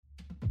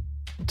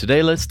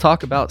Today, let's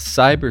talk about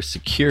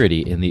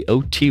cybersecurity in the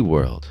OT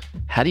world.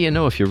 How do you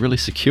know if you're really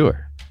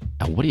secure?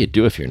 And what do you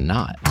do if you're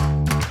not?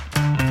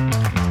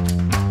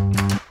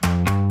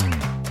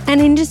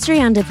 An industry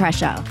under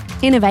pressure.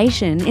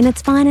 Innovation in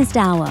its finest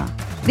hour.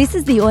 This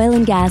is the Oil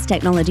and Gas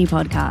Technology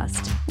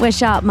Podcast, where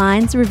sharp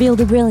minds reveal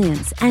the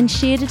brilliance and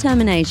sheer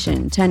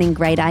determination turning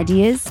great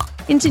ideas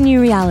into new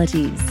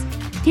realities.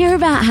 Hear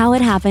about how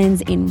it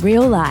happens in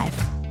real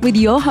life with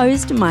your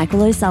host,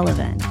 Michael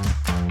O'Sullivan.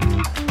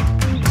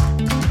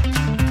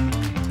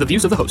 The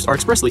views of the host are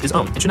expressly his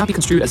own and should not be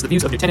construed as the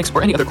views of Nutanix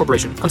or any other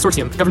corporation,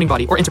 consortium, governing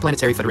body, or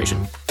interplanetary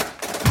federation.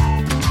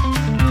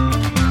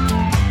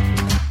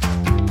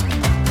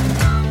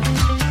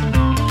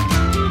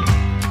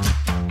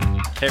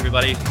 Hey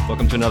everybody,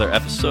 welcome to another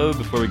episode.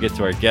 Before we get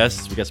to our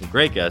guests, we got some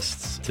great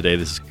guests today.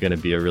 This is going to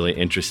be a really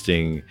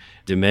interesting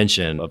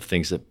dimension of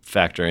things that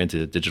factor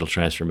into digital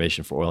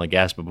transformation for oil and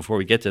gas. But before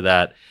we get to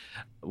that,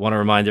 I want to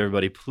remind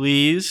everybody,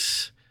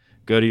 please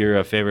go to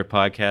your favorite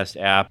podcast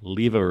app,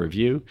 leave a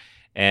review.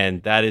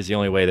 And that is the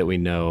only way that we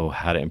know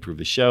how to improve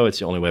the show. It's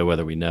the only way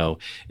whether we know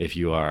if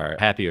you are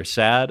happy or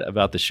sad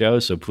about the show.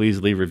 So please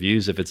leave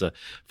reviews. If it's a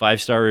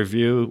 5-star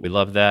review, we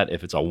love that.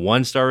 If it's a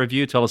 1-star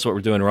review, tell us what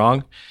we're doing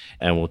wrong,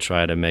 and we'll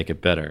try to make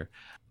it better.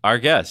 Our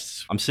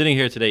guests. I'm sitting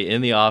here today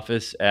in the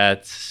office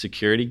at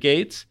Security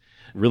Gate.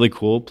 Really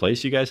cool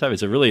place you guys have.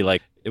 It's a really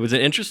it was an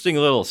interesting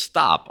little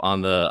stop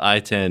on the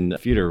I-10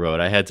 feeder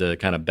road. I had to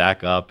kind of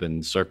back up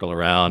and circle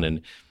around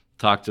and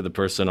talk to the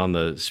person on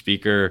the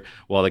speaker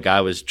while the guy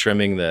was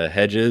trimming the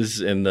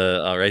hedges in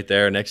the right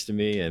there next to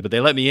me. But they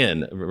let me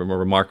in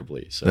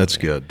remarkably. So that's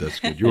good. That's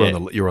good. You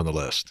were on the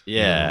list.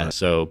 Yeah.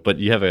 So, but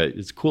you have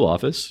it's a cool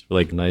office,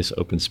 like nice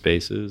open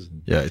spaces.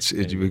 Yeah.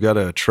 We've got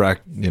to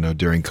attract.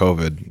 During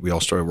COVID, we all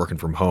started working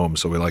from home,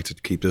 so we like to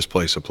keep this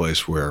place a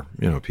place where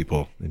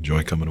people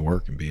enjoy coming to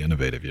work and be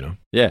innovative.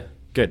 Yeah.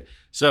 Good.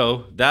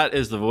 So that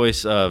is the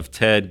voice of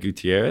Ted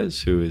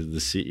Gutierrez, who is the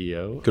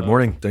CEO. Good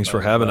morning. Thanks for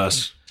having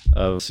us.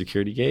 Of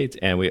Security Gate.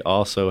 And we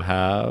also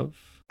have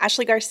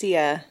Ashley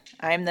Garcia.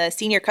 I'm the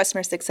Senior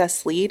Customer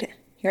Success Lead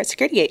here at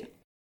Security Gate.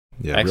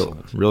 Yeah,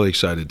 really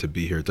excited to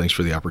be here. Thanks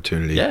for the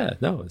opportunity. Yeah,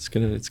 no, it's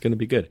gonna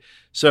be good.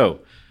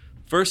 So,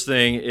 first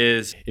thing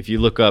is, if you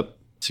look up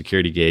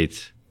Security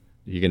Gate,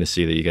 you're gonna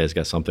see that you guys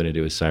got something to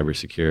do with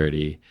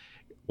cybersecurity.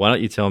 Why don't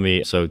you tell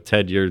me? So,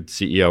 Ted, you're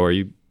CEO. Are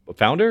you a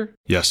founder?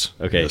 Yes.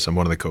 Okay. Yes, I'm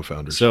one of the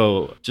co-founders.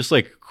 So just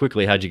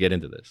quickly, how'd you get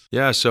into this?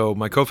 Yeah, so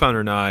my co-founder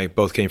and I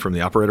both came from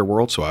the operator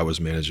world. So I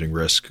was managing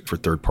risk for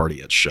third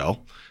party at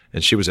Shell,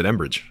 and she was at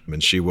Enbridge.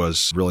 She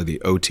was really the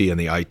OT and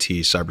the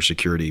IT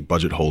cybersecurity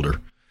budget holder.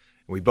 And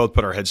we both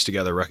put our heads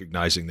together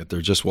recognizing that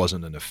there just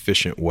wasn't an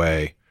efficient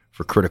way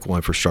for critical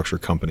infrastructure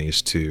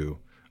companies to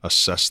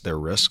assess their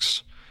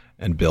risks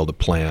and build a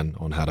plan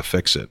on how to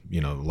fix it.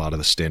 A lot of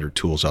the standard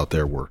tools out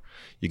there where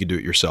you can do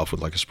it yourself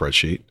with a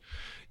spreadsheet.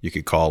 You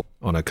could call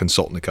on a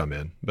consultant to come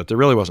in, but there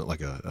really wasn't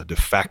a de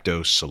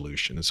facto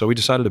solution. And so we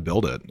decided to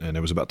build it, and it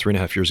was about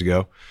 3.5 years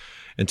ago.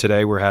 And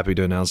today we're happy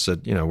to announce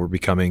that, we're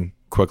becoming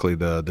quickly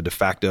the de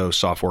facto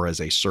software as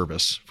a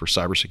service for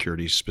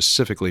cybersecurity,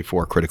 specifically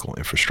for critical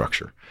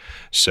infrastructure.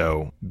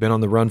 So been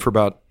on the run for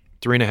about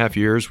 3.5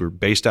 years. We're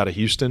based out of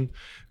Houston,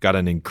 got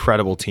an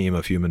incredible team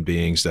of human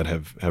beings that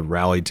have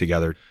rallied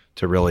together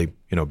to really,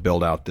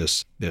 build out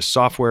this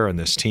software and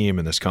this team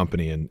and this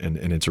company. And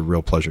it's a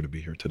real pleasure to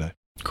be here today.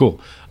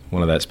 Cool.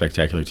 One of that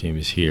spectacular team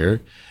is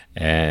here.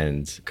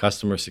 And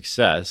customer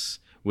success,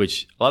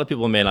 which a lot of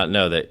people may not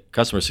know, that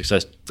customer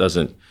success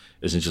isn't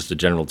just a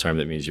general term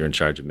that means you're in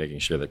charge of making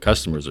sure that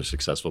customers are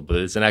successful, but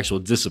it's an actual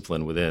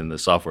discipline within the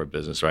software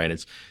business, right? And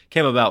it's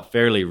came about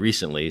fairly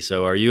recently.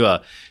 So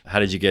how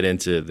did you get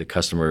into the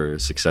customer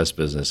success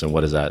business, and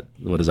what does that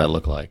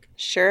look like?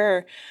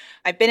 Sure.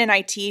 I've been in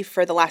IT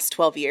for the last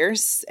 12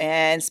 years,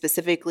 and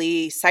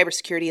specifically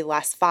cybersecurity the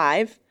last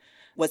 5.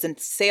 Was in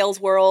sales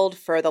world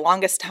for the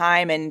longest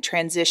time and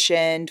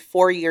transitioned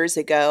 4 years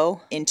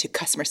ago into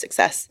customer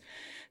success.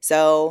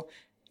 So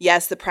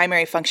yes, the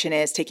primary function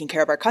is taking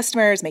care of our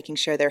customers, making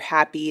sure they're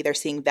happy, they're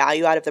seeing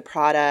value out of the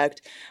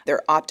product,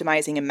 they're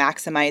optimizing and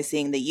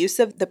maximizing the use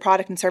of the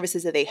product and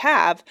services that they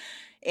have.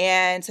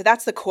 And so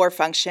that's the core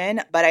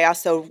function. But I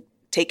also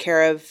take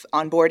care of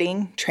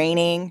onboarding,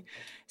 training,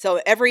 so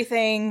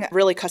everything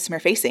really customer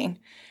facing.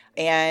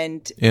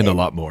 And a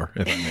lot more,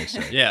 if I may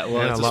say. Yeah,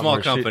 well, it's a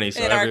small company,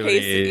 so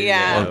everybody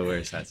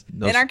wears hats.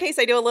 In our case,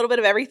 I do a little bit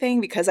of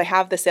everything because I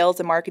have the sales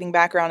and marketing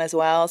background as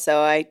well.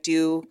 So I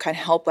do kind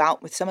of help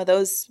out with some of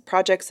those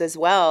projects as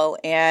well.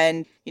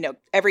 And,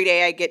 every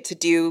day I get to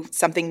do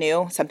something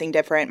new, something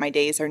different. My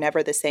days are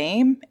never the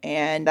same.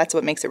 And that's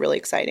what makes it really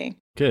exciting.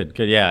 Good.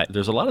 Yeah.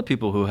 There's a lot of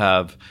people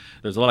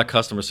there's a lot of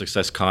customer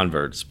success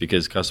converts,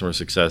 because customer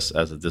success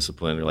as a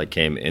discipline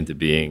came into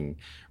being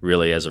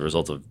really as a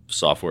result of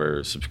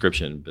software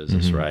subscription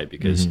business, right?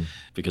 Because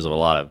of a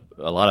lot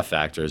of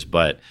factors.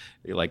 But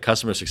like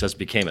customer success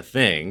became a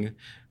thing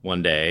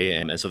one day.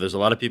 And so there's a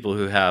lot of people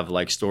who have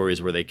like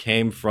stories where they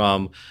came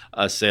from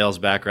a sales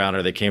background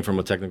or they came from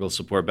a technical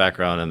support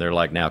background and they're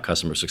like now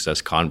customer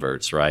success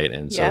converts, right?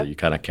 And so you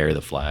kind of carry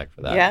the flag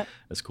for that. Yeah.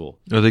 That's cool.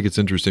 I think it's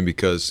interesting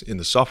because in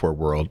the software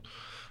world,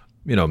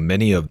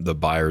 many of the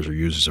buyers or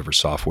users of our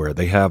software,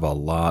 they have a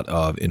lot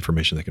of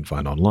information they can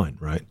find online,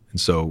 right? And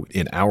so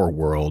in our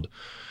world,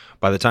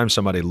 by the time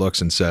somebody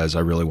looks and says,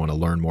 I really want to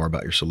learn more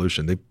about your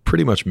solution, they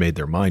pretty much made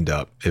their mind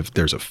up if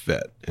there's a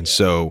fit. And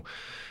so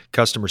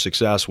customer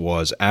success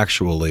was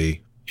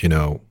actually,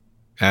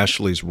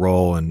 Ashley's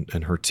role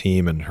and her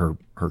team and her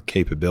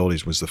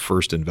capabilities was the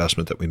first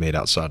investment that we made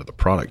outside of the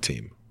product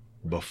team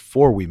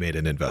before we made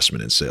an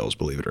investment in sales,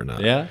 believe it or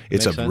not. Yeah,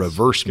 it's a sense.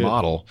 reverse Good.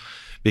 model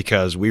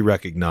because we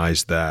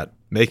recognize that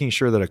making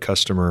sure that a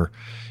customer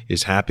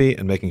is happy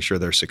and making sure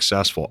they're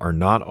successful are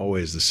not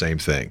always the same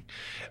thing.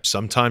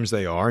 Sometimes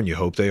they are, and you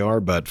hope they are,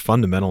 but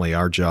fundamentally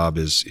our job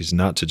is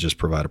not to just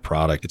provide a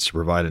product, it's to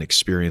provide an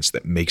experience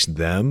that makes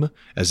them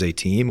as a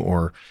team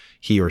or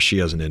he or she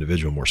as an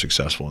individual more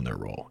successful in their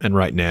role. And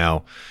right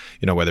now,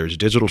 whether it's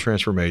digital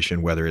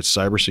transformation, whether it's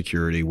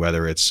cybersecurity,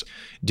 whether it's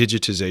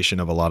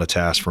digitization of a lot of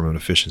tasks from an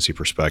efficiency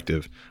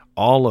perspective,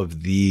 all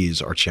of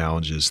these are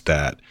challenges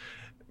that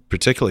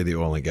particularly the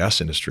oil and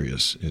gas industry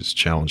is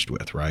challenged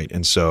with, right?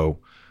 And so,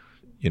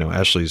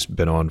 Ashley's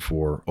been on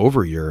for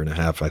over a year and a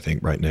half, I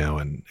think, right now,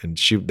 and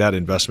that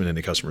investment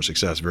into customer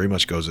success very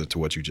much goes into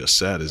what you just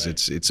said. Is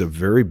right. It's a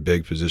very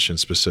big position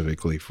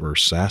specifically for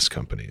SaaS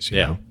companies. You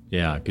know?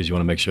 Yeah, because you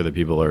want to make sure that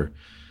people are,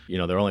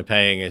 they're only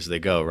paying as they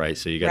go, right?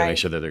 So you got to make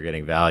sure that they're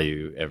getting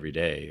value every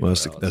day. Well,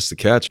 that's the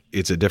catch.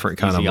 It's a different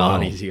kind of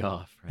model. Easy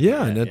off. Right?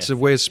 Yeah, and that's the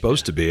way it's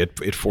supposed to be.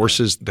 It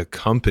forces the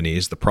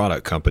companies, the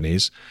product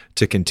companies,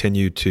 to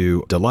continue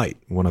to delight.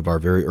 One of our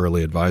very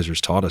early advisors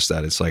taught us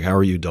that. It's like, how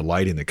are you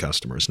delighting the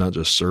customers, not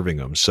just serving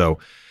them? So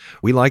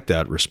we like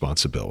that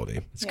responsibility.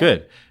 It's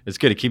good. It's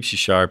good. It keeps you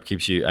sharp,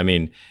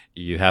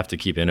 you have to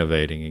keep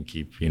innovating and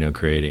keep,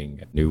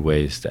 creating new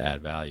ways to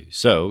add value.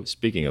 So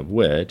speaking of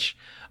which,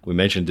 we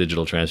mentioned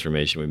digital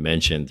transformation. We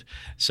mentioned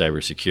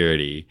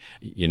cybersecurity.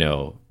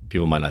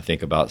 People might not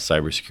think about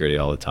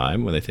cybersecurity all the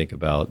time when they think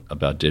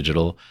about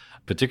digital,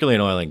 particularly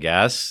in oil and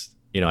gas.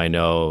 I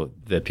know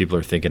that people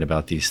are thinking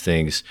about these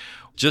things.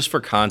 Just for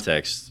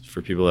context,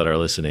 for people that are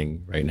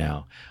listening right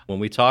now, when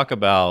we talk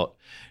about,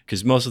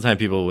 because most of the time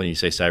people, when you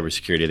say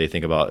cybersecurity, they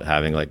think about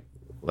having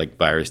like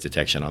virus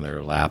detection on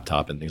their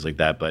laptop and things like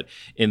that. But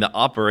in the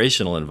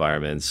operational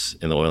environments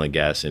in the oil and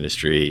gas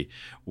industry,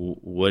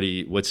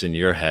 what's in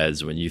your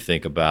heads when you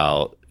think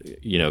about,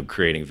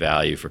 creating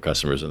value for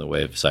customers in the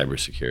way of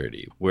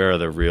cybersecurity? Where are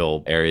the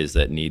real areas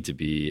that need to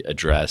be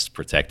addressed,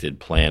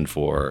 protected, planned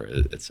for,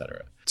 et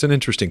cetera? It's an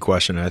interesting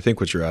question. And I think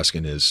what you're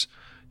asking is,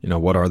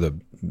 what are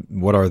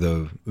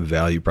the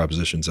value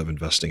propositions of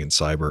investing in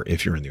cyber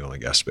if you're in the oil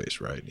and gas space,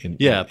 right?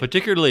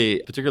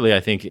 Particularly I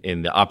think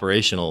in the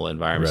operational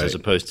environments, right, as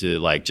opposed to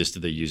like just to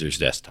the user's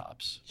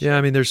desktops. Yeah,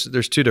 I mean,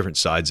 there's two different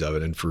sides of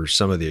it, and for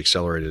some of the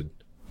accelerated,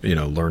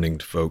 learning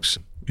folks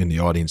in the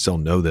audience, they'll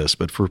know this,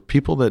 but for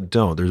people that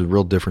don't, there's a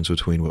real difference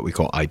between what we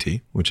call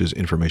IT, which is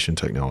information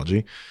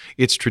technology.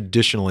 It's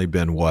traditionally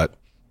been what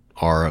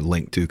are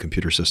linked to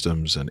computer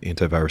systems and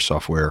antivirus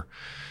software.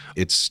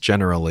 It's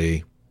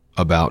generally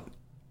about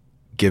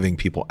giving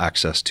people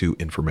access to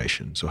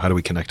information. So how do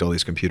we connect all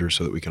these computers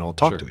so that we can all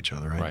talk to each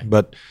other, right?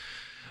 But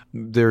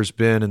there's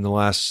been, in the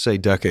last, say,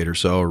 decade or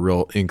so, a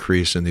real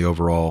increase in the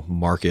overall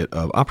market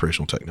of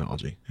operational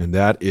technology. And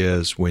that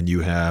is when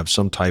you have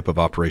some type of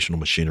operational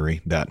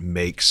machinery that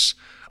makes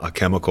a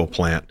chemical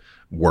plant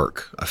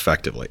work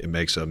effectively. It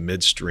makes a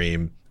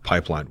midstream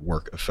pipeline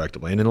work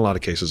effectively, and in a lot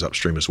of cases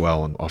upstream as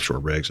well, on offshore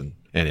rigs and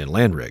in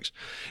land rigs.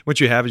 What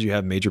you have is you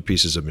have major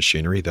pieces of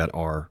machinery that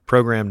are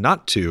programmed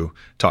not to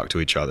talk to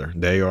each other.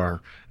 They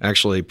are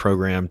actually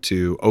programmed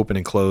to open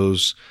and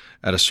close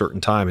at a certain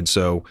time. And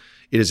so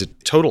it is a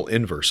total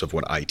inverse of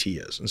what IT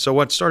is. And so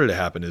what started to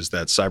happen is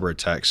that cyber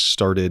attacks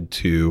started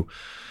to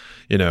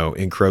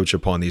encroach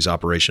upon these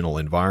operational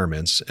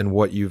environments. And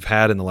what you've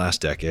had in the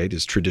last decade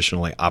is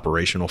traditionally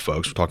operational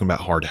folks, we're talking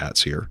about hard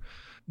hats here,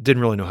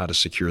 didn't really know how to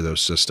secure those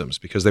systems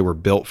because they were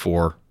built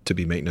to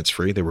be maintenance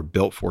free. They were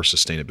built for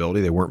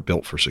sustainability. They weren't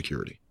built for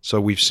security.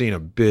 So we've seen a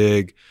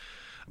big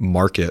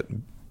market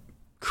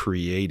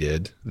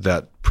created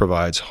that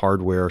provides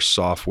hardware,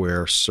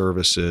 software,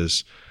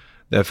 services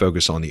that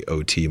focus on the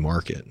OT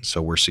market.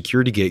 So where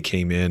SecurityGate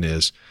came in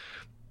is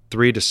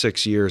 3 to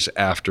 6 years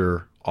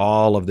after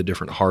all of the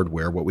different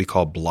hardware, what we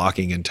call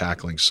blocking and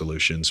tackling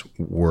solutions,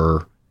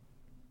 were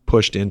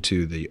pushed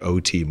into the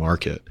OT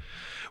market.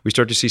 We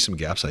start to see some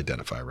gaps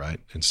identify, right?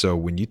 And so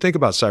when you think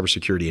about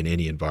cybersecurity in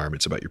any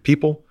environment, it's about your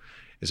people,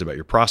 it's about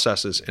your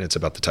processes, and it's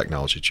about the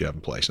technology that you have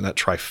in place. And that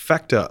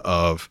trifecta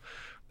of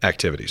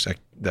activities,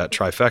 that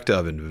trifecta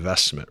of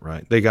investment,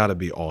 right? They got to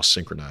be all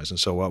synchronized. And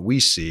so what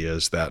we see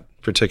is that,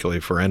 particularly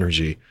for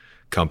energy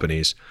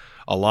companies,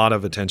 a lot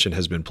of attention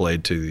has been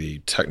played to the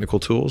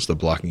technical tools, the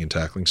blocking and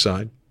tackling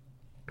side.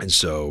 And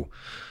so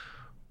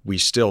we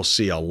still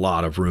see a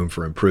lot of room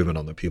for improvement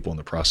on the people and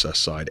the process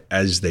side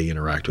as they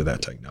interact with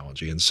that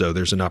technology. And so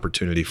there's an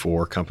opportunity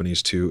for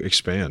companies to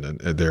expand and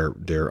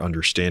their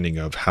understanding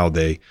of how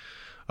they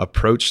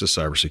approach the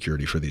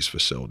cybersecurity for these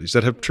facilities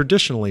that have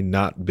traditionally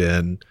not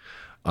been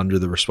under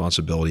the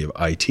responsibility of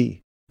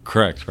IT.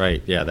 Correct.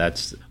 Right. Yeah.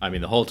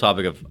 The whole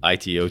topic of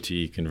IT,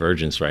 OT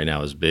convergence right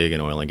now is big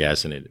in oil and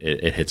gas, and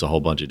it hits a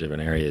whole bunch of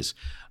different areas.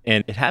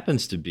 And it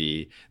happens to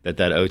be that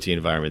OT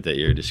environment that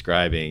you're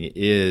describing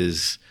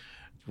is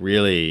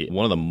really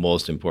one of the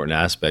most important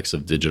aspects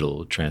of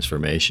digital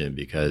transformation,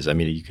 because,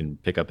 you can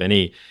pick up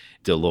any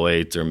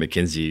Deloitte or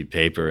McKinsey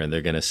paper and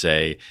they're going to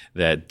say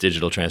that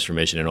digital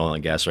transformation in oil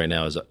and gas right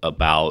now is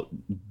about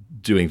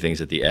doing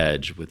things at the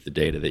edge with the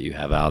data that you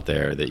have out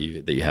there that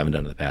you haven't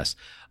done in the past.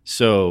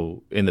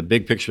 So in the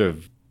big picture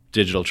of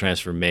digital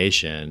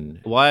transformation,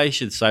 why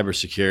should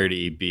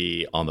cybersecurity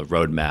be on the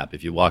roadmap?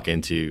 If you walk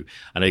into,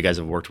 I know you guys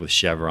have worked with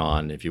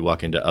Chevron, if you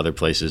walk into other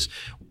places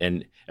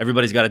and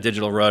everybody's got a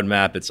digital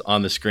roadmap, it's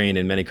on the screen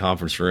in many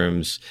conference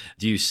rooms.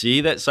 Do you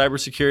see that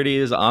cybersecurity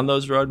is on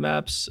those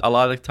roadmaps a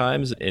lot of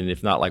times? And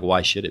if not,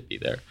 why should it be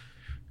there?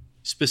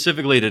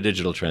 Specifically to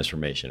digital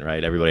transformation,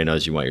 right? Everybody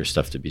knows you want your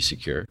stuff to be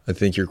secure. I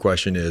think your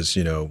question is,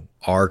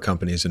 are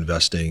companies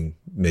investing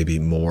maybe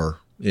more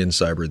in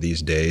cyber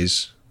these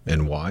days,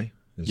 and why?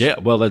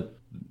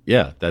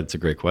 That's a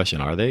great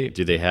question. Are they?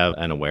 Do they have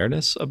an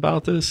awareness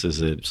about this?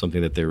 Is it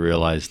something that they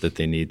realize that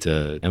they need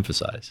to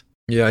emphasize?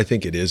 Yeah, I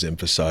think it is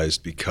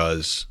emphasized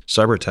because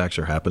cyber attacks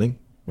are happening,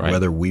 right,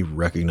 whether we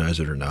recognize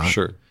it or not.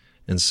 Sure.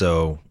 And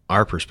so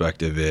our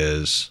perspective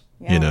is,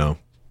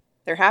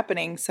 they're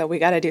happening, so we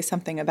got to do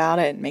something about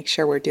it and make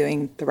sure we're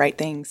doing the right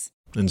things.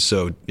 And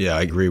so,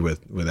 I agree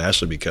with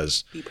Ashley,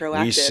 because be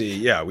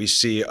proactive. We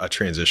see a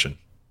transition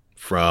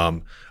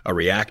from a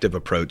reactive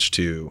approach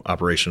to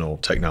operational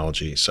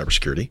technology,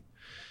 cybersecurity,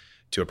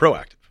 to a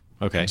proactive.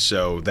 Okay.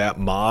 So that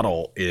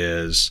model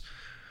is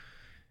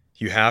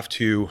you have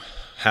to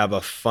have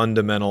a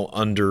fundamental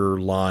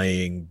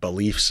underlying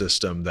belief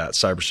system that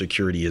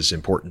cybersecurity is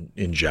important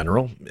in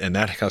general, and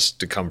that has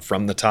to come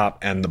from the top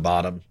and the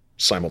bottom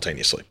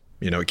simultaneously.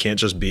 It can't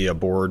just be a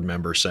board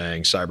member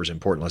saying cyber's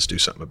important, let's do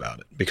something about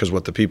it. Because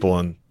what the people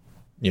on,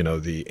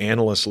 the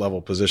analyst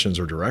level positions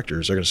or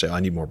directors are going to say, I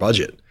need more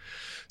budget.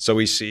 So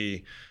we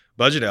see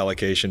budget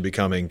allocation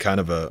becoming kind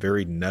of a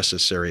very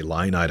necessary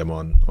line item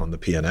on the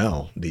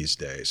P&L these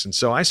days. And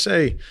so I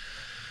say,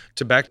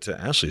 back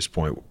to Ashley's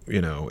point,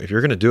 if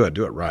you're going to do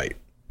it right.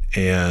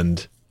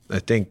 And I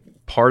think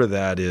part of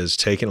that is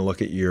taking a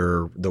look at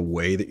the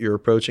way that you're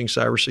approaching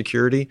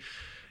cybersecurity.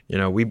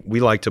 We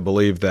like to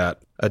believe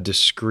that a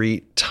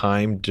discrete,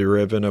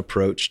 time-driven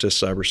approach to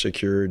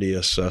cybersecurity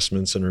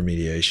assessments and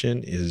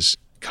remediation is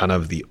kind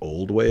of the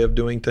old way of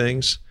doing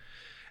things.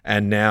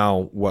 And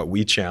now what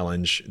we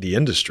challenge the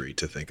industry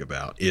to think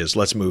about is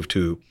let's move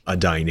to a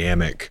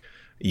dynamic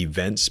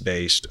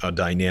events-based, a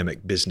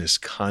dynamic business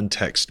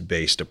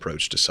context-based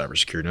approach to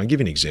cybersecurity. And I'll give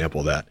you an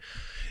example of that.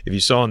 If you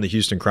saw in the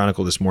Houston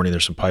Chronicle this morning,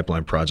 there's some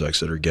pipeline projects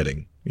that are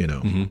getting,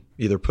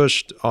 either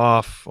pushed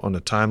off on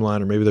a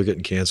timeline or maybe they're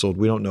getting canceled.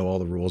 We don't know all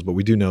the rules, but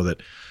we do know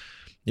that,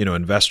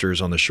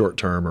 investors on the short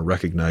term are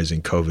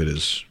recognizing COVID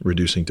is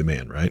reducing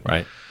demand, right?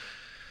 Right.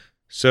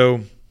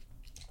 So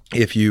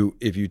if you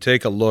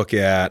take a look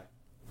at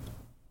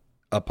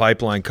a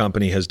pipeline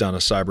company has done a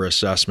cyber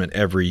assessment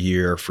every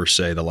year for,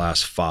 say, the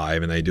last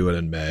 5, and they do it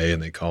in May,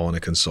 and they call in a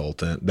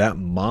consultant, that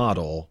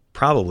model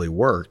probably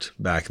worked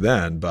back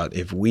then. But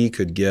if we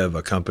could give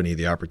a company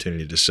the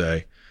opportunity to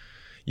say,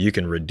 you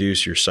can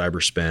reduce your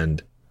cyber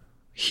spend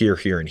here,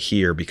 here, and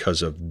here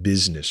because of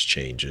business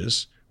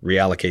changes,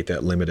 reallocate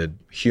that limited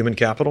human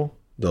capital,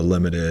 the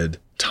limited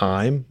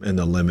time, and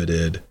the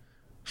limited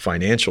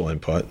financial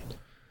input,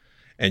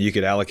 and you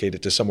could allocate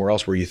it to somewhere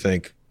else where you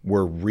think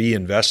we're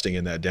reinvesting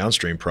in that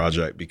downstream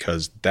project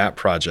because that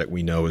project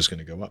we know is going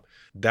to go up.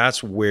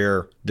 That's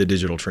where the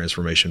digital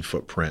transformation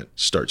footprint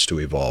starts to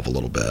evolve a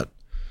little bit.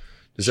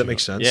 Does that make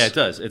sense? Yeah, it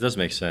does. It does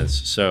make sense.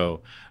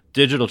 So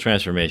digital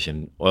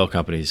transformation, oil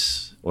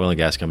and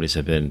gas companies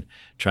have been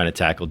trying to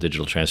tackle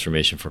digital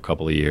transformation for a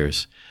couple of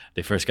years.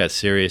 They first got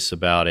serious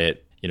about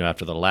it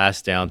after the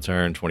last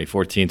downturn,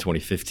 2014,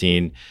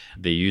 2015,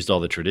 they used all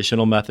the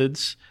traditional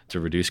methods to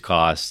reduce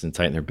costs and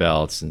tighten their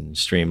belts and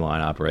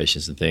streamline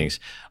operations and things.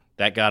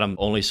 That got them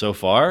only so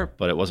far,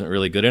 but it wasn't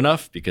really good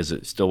enough because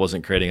it still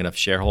wasn't creating enough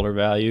shareholder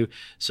value.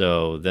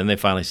 So then they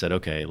finally said,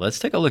 okay, let's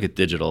take a look at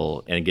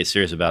digital and get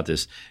serious about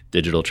this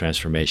digital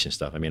transformation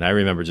stuff. I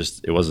remember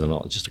it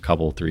wasn't just a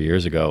couple, 3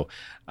 years ago,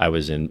 I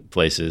was in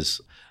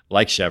places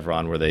like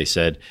Chevron where they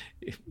said,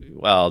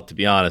 well, to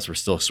be honest, we're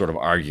still sort of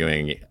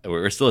arguing.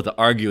 We're still at the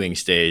arguing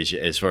stage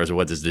as far as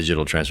what does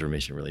digital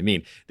transformation really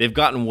mean. They've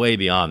gotten way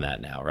beyond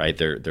that now, right?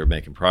 They're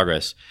making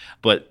progress,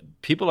 but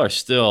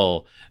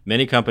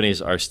many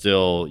companies are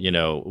still,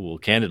 will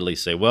candidly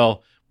say,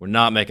 well, we're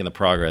not making the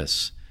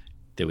progress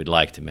that we'd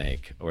like to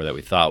make or that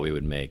we thought we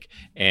would make.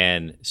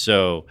 And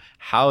so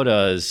how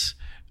does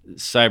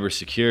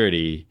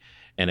cybersecurity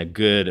and a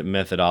good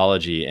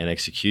methodology and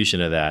execution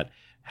of that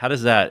how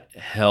does that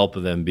help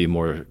them be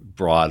more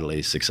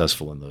broadly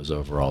successful in those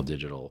overall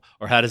digital,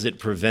 or how does it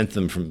prevent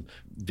them from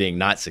being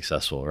not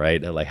successful,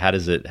 right? Like how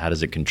does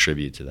it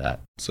contribute to that?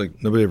 It's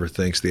like nobody ever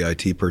thanks the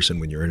IT person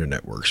when your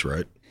internet works,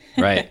 right?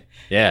 Right.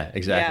 Yeah,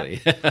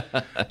 exactly.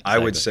 I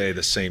would say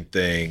the same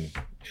thing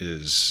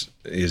is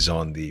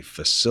on the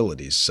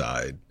facilities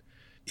side.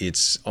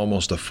 It's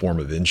almost a form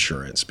of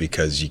insurance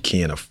because you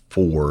can't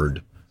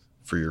afford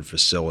for your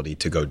facility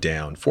to go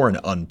down for an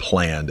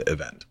unplanned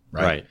event,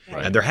 right?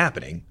 Right. And they're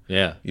happening.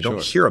 Yeah. You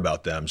don't hear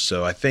about them.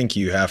 So I think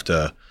you have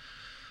to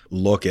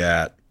look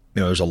at,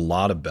 there's a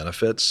lot of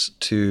benefits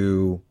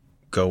to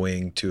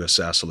going to a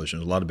SaaS solution.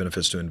 There's a lot of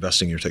benefits to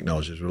investing in your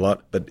technology. There's a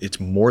lot, but it's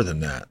more than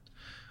that.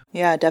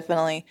 Yeah,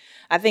 definitely.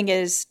 I think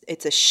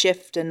it's a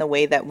shift in the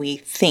way that we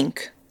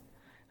think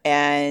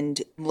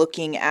and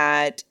looking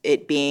at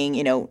it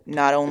being,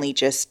 not only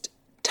just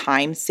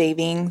time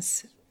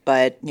savings,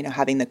 but,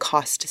 having the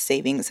cost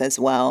savings as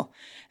well,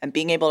 and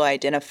being able to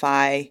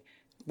identify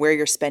where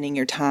you're spending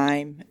your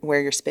time,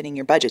 where you're spending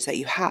your budgets that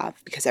you have,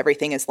 because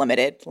everything is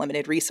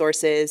limited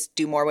resources,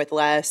 do more with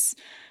less.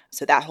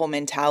 So that whole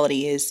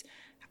mentality is,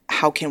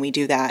 how can we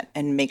do that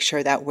and make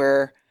sure that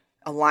we're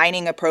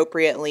aligning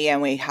appropriately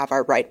and we have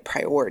our right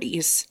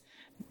priorities?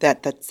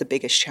 That's the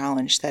biggest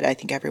challenge that I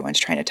think everyone's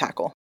trying to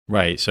tackle.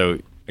 Right. So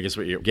I guess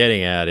what you're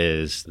getting at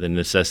is the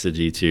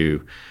necessity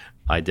to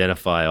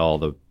identify all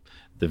the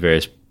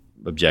various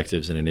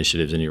objectives and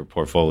initiatives in your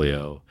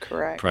portfolio.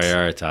 Correct.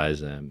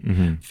 Prioritize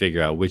them,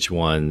 figure out which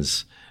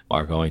ones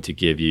are going to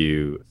give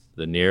you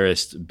the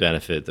nearest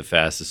benefit, the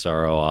fastest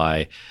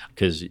ROI,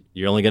 because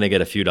you're only going to get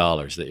a few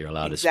dollars that you're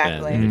allowed to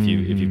spend. And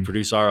if you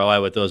produce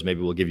ROI with those,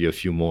 maybe we'll give you a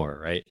few more,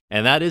 right?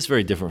 And that is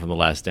very different from the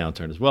last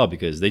downturn as well,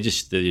 because they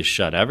just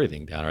shut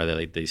everything down,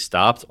 right? They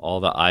stopped all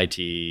the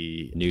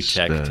IT, new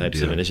tech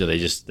types of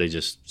initiatives. They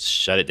just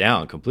shut it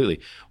down completely.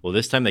 Well,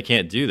 this time they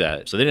can't do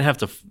that. So they didn't have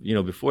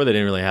to, before they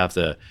didn't really have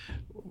to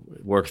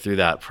work through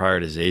that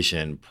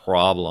prioritization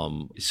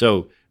problem.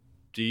 So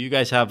do you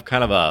guys have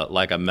kind of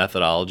a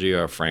methodology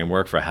or a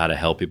framework for how to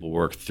help people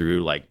work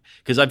through,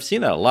 because I've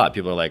seen that a lot.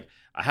 People are like,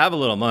 I have a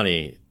little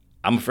money.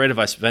 I'm afraid if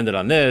I spend it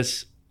on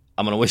this,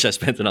 I'm going to wish I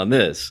spent it on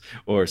this,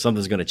 or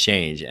something's going to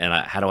change. And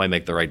how do I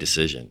make the right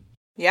decision?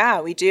 Yeah,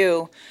 we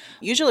do.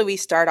 Usually we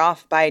start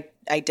off by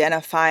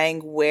identifying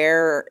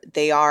where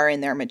they are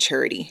in their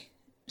maturity.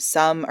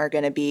 Some are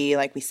going to be,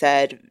 like we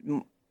said,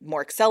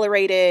 more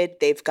accelerated.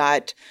 They've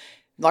got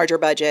larger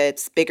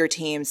budgets, bigger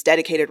teams,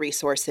 dedicated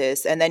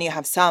resources. And then you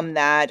have some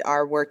that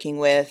are working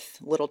with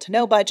little to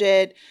no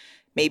budget,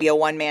 maybe a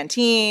one-man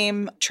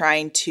team,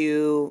 trying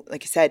to,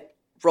 like I said,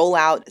 roll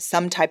out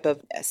some type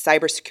of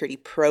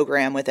cybersecurity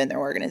program within their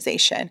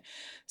organization.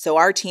 So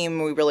our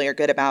team, we really are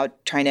good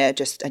about trying to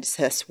just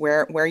assess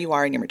where you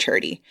are in your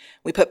maturity.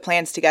 We put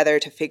plans together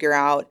to figure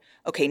out,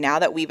 okay, now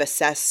that we've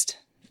assessed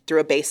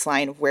through a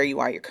baseline of where you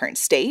are, your current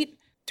state,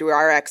 through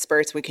our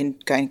experts, we can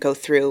kind of go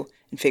through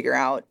and figure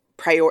out,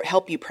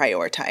 help you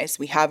prioritize.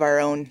 We have our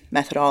own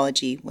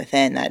methodology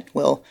within that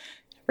will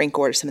rank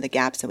order some of the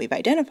gaps that we've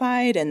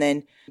identified, and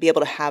then be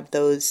able to have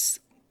those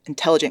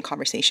intelligent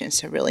conversations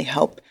to really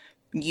help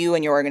you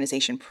and your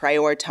organization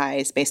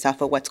prioritize based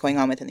off of what's going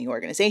on within the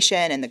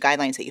organization and the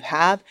guidelines that you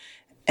have,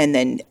 and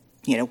then,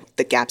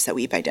 the gaps that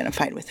we've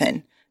identified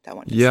within that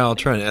one. Yeah, I'll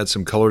try and add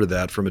some color to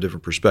that from a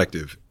different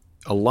perspective.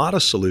 A lot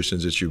of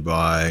solutions that you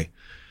buy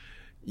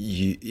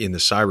in the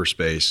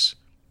cyberspace,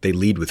 they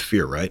lead with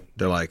fear, right?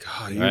 They're like,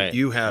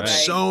 you have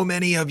so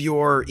many of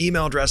your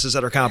email addresses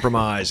that are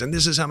compromised, and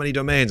this is how many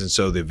domains. And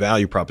so the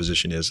value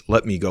proposition is,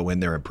 let me go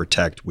in there and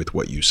protect with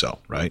what you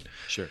sell, right?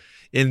 Sure.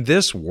 In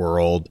this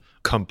world,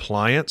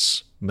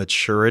 compliance,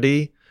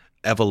 maturity,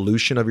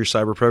 evolution of your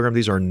cyber program,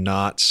 these are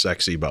not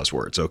sexy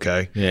buzzwords,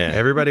 okay? Yeah.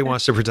 Everybody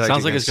wants to protect.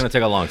 Sounds like it's going to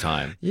take a long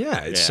time.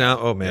 Yeah.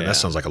 That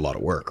sounds like a lot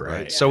of work, right?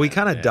 Right. So we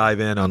kind of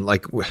dive in on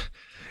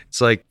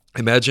it's like,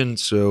 imagine,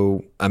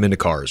 so I'm into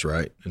cars,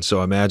 right? And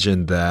so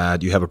imagine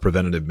that you have a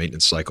preventative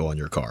maintenance cycle on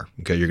your car.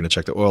 Okay, you're going to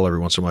check the oil every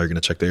once in a while. You're going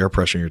to check the air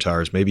pressure in your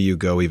tires. Maybe you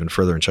go even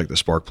further and check the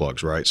spark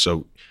plugs, right?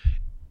 So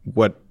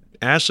what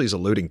Ashley's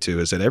alluding to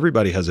is that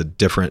everybody has a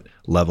different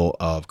level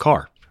of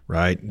car,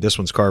 right? This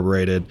one's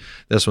carbureted.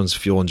 This one's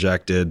fuel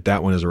injected.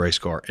 That one is a race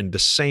car. And the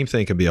same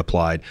thing can be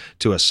applied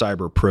to a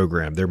cyber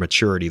program, their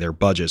maturity, their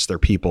budgets, their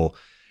people.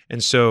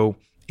 And so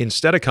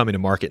instead of coming to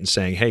market and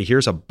saying, hey,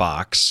 here's a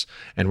box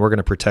and we're going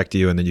to protect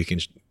you and then you can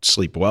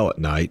sleep well at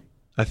night,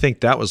 I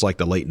think that was like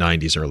the late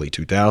 90s, early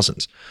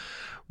 2000s.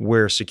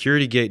 Where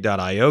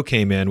SecurityGate.io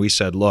came in, we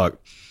said,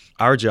 look,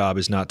 our job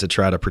is not to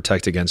try to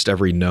protect against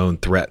every known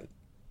threat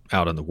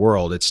out in the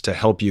world. It's to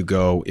help you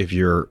go, if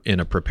you're in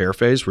a prepare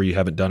phase where you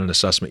haven't done an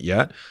assessment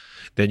yet,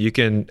 then you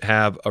can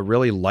have a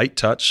really light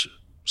touch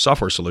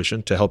software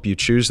solution to help you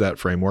choose that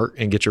framework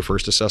and get your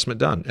first assessment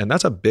done. And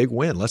that's a big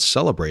win. Let's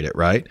celebrate it,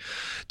 right?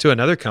 To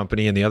another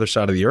company on the other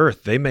side of the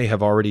earth, they may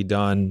have already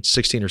done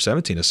 16 or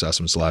 17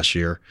 assessments last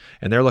year,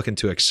 and they're looking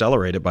to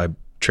accelerate it by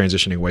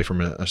transitioning away from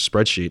a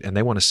spreadsheet, and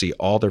they want to see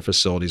all their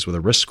facilities with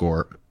a risk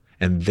score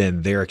And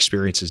then their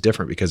experience is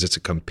different because it's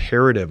a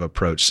comparative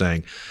approach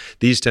saying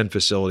these 10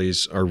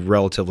 facilities are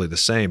relatively the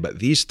same, but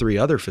these 3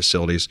 other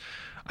facilities,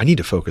 I need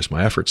to focus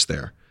my efforts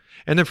there.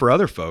 And then for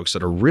other folks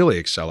that are really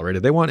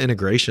accelerated, they want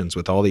integrations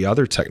with all the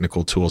other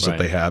technical tools that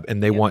they have.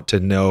 And they want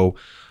to know,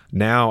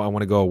 now I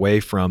want to go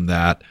away from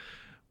that.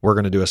 We're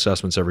going to do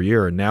assessments every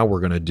year. And now we're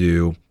going to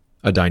do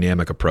a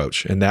dynamic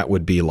approach. And that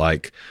would be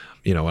like,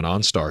 an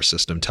OnStar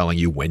system telling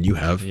you when you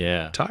have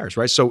tires,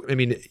 right? So, I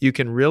mean, you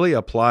can really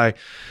apply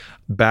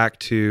back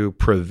to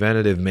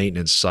preventative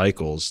maintenance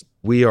cycles.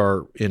 We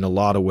are, in a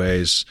lot of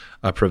ways,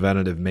 a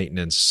preventative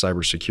maintenance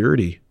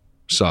cybersecurity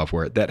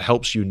software that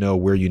helps you know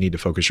where you need to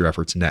focus your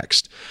efforts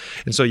next.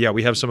 And so,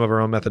 we have some of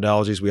our own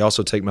methodologies. We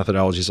also take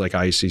methodologies like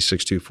IEC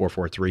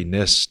 62443,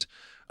 NIST,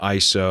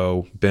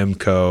 ISO,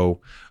 BIMCO,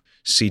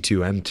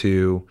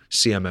 C2M2,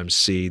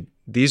 CMMC.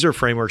 These are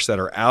frameworks that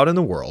are out in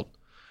the world,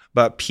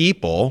 but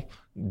people,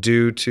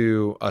 due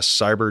to a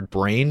cyber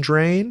brain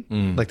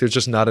drain, like there's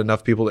just not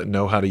enough people that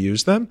know how to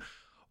use them,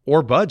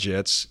 or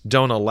budgets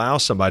don't allow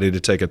somebody to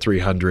take a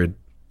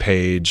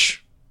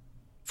 300-page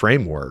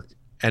framework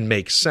and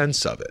make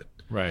sense of it.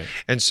 Right.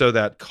 And so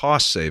that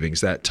cost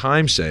savings, that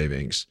time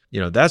savings,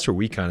 that's where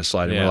we kind of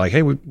slide in. We're like,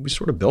 hey, we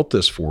sort of built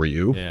this for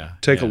you.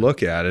 Take a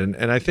look at it.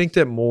 And I think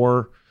that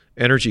more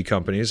energy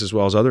companies, as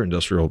well as other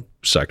industrial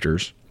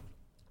sectors,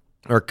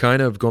 are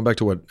kind of going back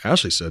to what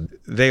Ashley said.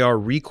 They are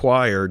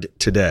required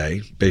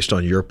today, based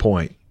on your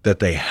point, that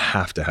they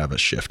have to have a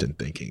shift in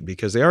thinking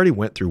because they already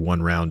went through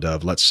one round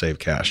of let's save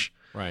cash.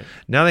 Right.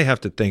 Now they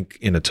have to think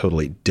in a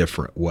totally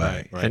different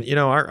way. Right. And,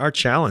 our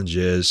challenge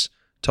is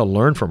to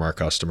learn from our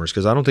customers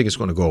because I don't think it's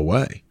going to go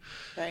away.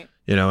 Right.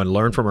 And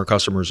learn from our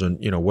customers and,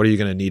 what are you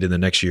going to need in the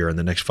next year and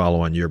the next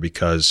follow-on year?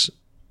 Because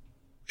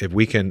if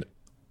we can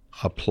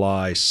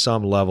apply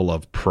some level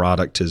of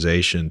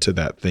productization to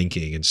that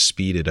thinking and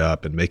speed it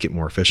up and make it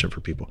more efficient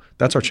for people,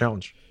 that's our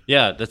challenge.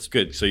 Yeah, that's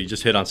good. So you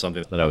just hit on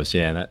something that I was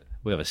saying.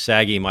 We have a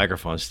saggy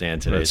microphone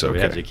stand today, so we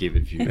have to keep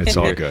it. It's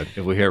all good.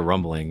 If we hear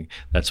rumbling,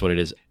 that's what it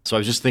is. So I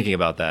was just thinking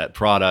about that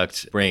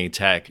product, bringing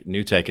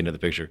new tech into the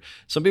picture.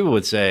 Some people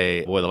would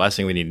say, boy, the last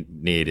thing we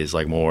need is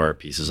like more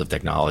pieces of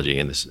technology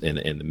in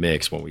the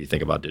mix when we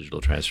think about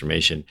digital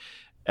transformation.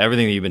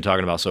 Everything that you've been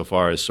talking about so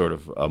far is sort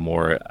of a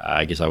more,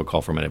 I guess I would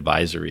call from an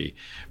advisory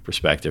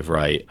perspective,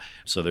 right?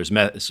 So there's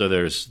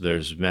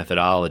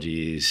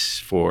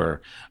methodologies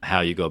for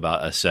how you go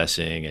about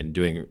assessing and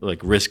doing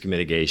like risk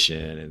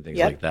mitigation and things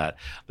like that.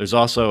 There's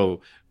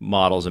also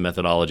models and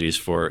methodologies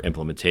for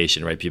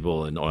implementation, right?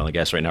 People in oil and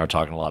gas right now are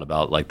talking a lot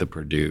about like the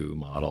Purdue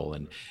model,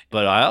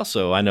 but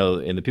I know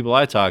in the people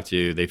I talk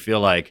to, they feel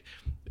like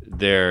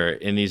they're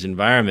in these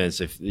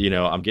environments. If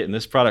I'm getting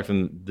this product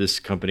from this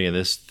company and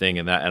this thing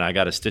and that, and I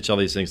got to stitch all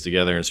these things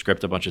together and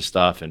script a bunch of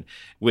stuff, and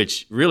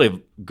which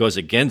really goes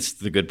against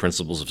the good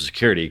principles of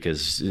security.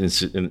 Because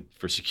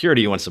for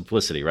security, you want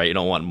simplicity, right? You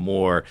don't want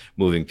more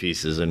moving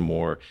pieces and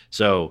more.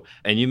 So,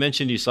 and you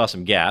mentioned you saw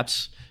some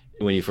gaps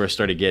when you first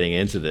started getting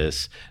into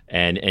this,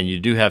 and you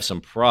do have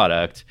some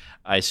product.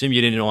 I assume you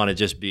didn't want to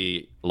just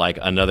be like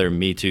another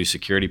Me Too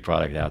security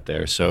product out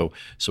there. So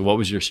what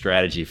was your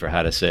strategy for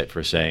how to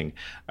saying,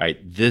 all right,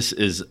 this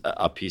is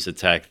a piece of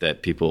tech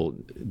that's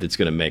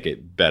going to make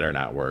it better,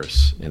 not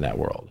worse in that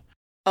world?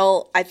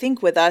 Well, I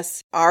think with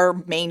us,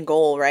 our main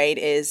goal, right,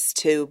 is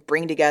to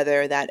bring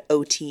together that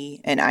OT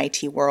and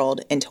IT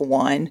world into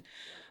one.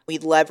 We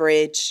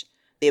leverage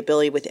the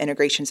ability with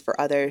integrations for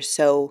others.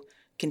 So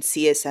can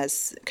see us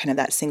as kind of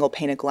that single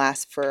pane of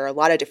glass for a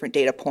lot of different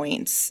data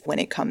points when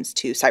it comes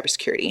to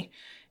cybersecurity.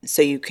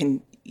 So you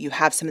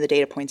have some of the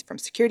data points from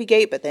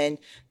SecurityGate, but then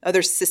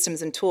other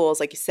systems and tools,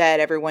 like you said,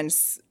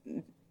 everyone's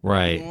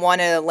want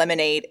to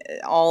eliminate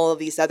all of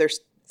these other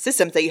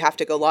systems that you have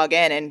to go log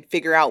in and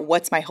figure out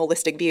what's my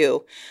holistic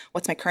view,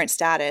 what's my current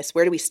status,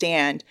 where do we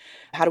stand,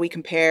 how do we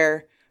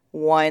compare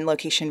one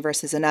location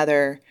versus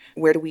another,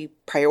 where do we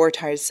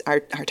prioritize our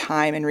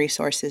time and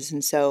resources.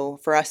 And so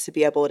for us to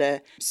be able to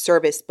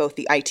service both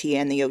the IT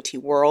and the OT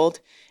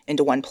world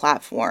into one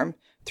platform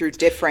through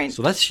different...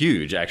 So that's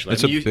huge, actually.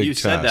 You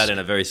said that in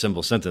a very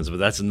simple sentence, but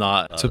that's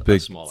not a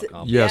small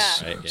accomplishment.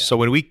 Yes. Right? Yeah. So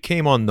when we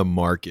came on the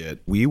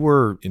market, we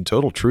were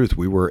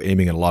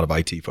aiming at a lot of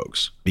IT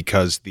folks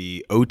because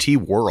the OT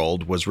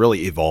world was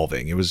really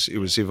evolving. It was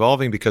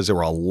evolving because there's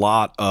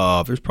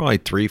probably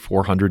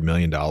 $300-400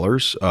 million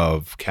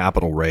of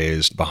capital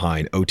raised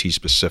behind OT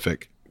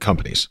specific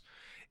companies.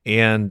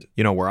 And,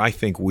 where I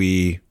think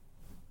we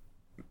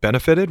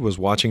benefited was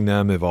watching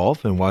them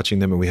evolve and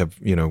we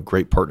have,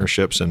 great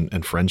partnerships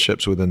and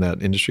friendships within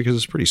that industry because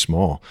it's pretty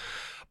small.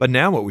 But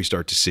now what we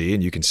start to see,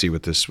 and you can see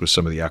with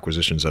some of the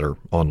acquisitions that are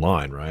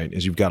online, right,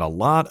 is you've got a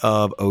lot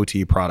of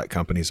OT product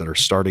companies that are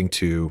starting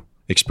to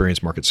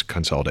experience market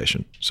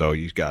consolidation. So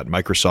you've got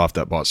Microsoft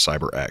that bought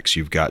CyberX.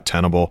 You've got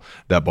Tenable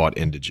that bought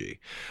Indegy.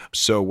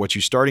 So what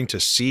you're starting to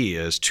see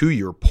is, to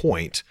your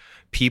point,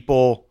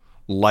 people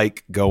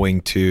like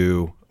going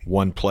to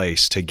one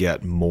place to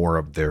get more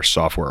of their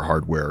software,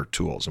 hardware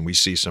tools. And we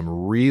see some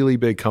really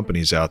big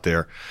companies out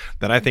there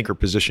that I think are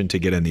positioned to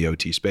get in the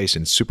OT space,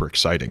 and it's super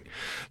exciting.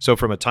 So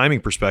from a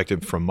timing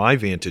perspective, from my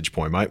vantage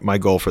point, my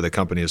goal for the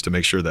company is to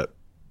make sure that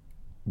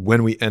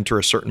when we enter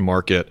a certain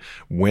market,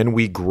 when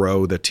we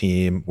grow the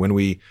team, when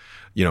we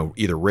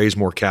either raise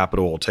more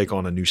capital or take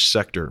on a new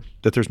sector,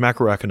 that there's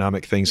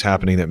macroeconomic things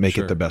happening that make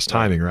it the best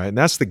timing, right? And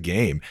that's the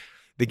game.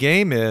 The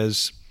game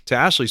is, to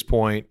Ashley's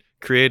point,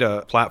 create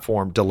a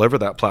platform, deliver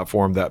that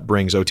platform that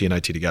brings OT and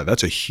IT together.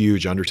 That's a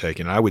huge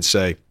undertaking. And I would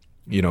say,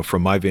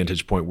 from my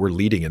vantage point, we're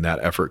leading in that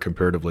effort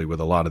comparatively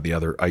with a lot of the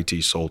other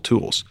IT sold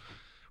tools.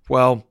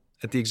 Well,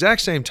 at the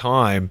exact same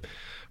time,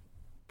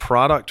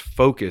 product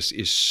focus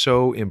is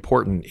so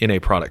important in a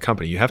product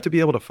company. You have to be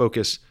able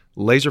to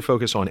laser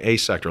focus on a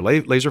sector,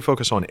 laser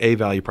focus on a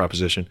value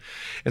proposition.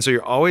 And so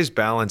you're always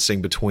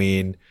balancing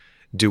between,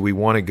 do we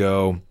want to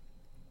go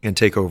and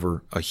take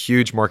over a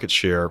huge market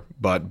share,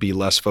 but be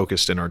less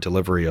focused in our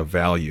delivery of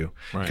value?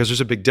 Because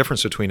there's a big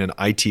difference between an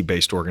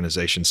IT-based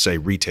organization, say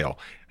retail,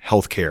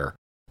 healthcare,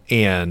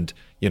 and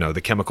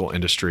the chemical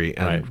industry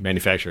and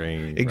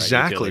manufacturing.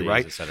 Exactly,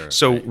 right? Et cetera.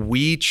 So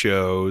we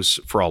chose,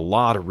 for a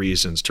lot of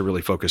reasons, to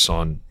really focus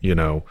on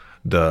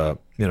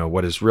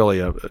what is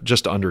really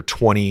just under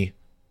 20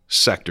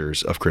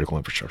 sectors of critical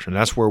infrastructure, and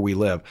that's where we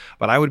live.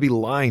 But I would be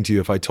lying to you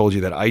if I told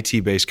you that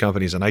IT-based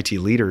companies and IT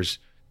leaders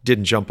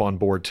didn't jump on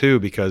board too,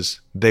 because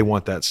they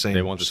want that same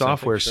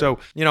software. Same thing, sure.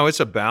 So, it's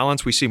a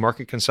balance. We see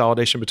market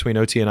consolidation between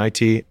OT and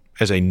IT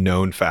as a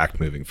known fact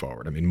moving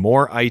forward. I mean,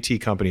 more IT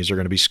companies are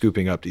going to be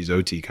scooping up these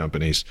OT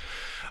companies.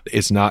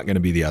 It's not going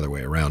to be the other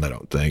way around, I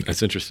don't think.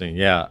 That's interesting.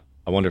 Yeah.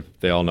 I wonder if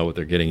they all know what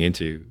they're getting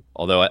into.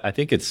 Although I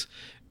think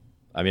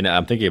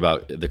I'm thinking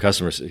about the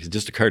customers. It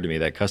just occurred to me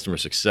that customer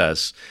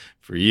success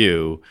for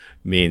you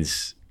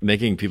means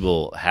making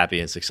people happy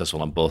and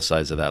successful on both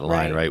sides of that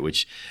line, right?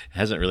 Which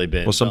hasn't really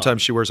been. Well,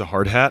 sometimes she wears a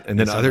hard hat, and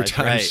then other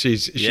times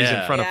she's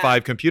in front of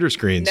 5 computer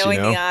screens.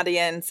 Knowing the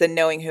audience and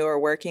knowing who we're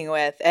working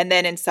with. And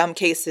then in some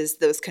cases,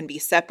 those can be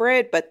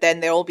separate, but then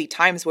there will be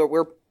times where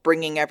we're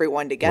bringing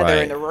everyone together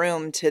in the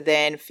room to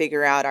then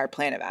figure out our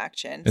plan of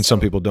action. And some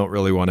people don't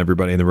really want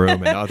everybody in the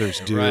room, and others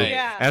do.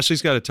 Yeah.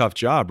 Ashley's got a tough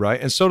job, right?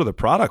 And so do the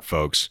product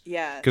folks.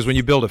 Yeah. Because when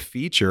you build a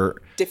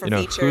feature,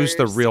 features, who's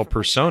the real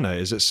persona?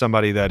 Is it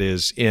somebody that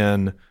is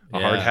in a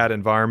hard hat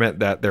environment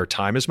that their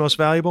time is most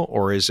valuable,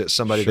 or is it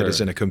somebody that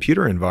is in a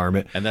computer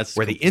environment and that's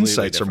where the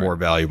insights are more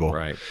valuable?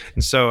 Right.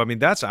 And so,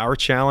 that's our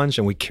challenge,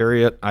 and we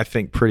carry it, I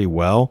think, pretty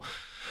well.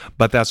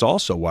 But that's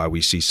also why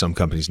we see some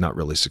companies not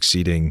really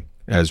succeeding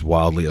as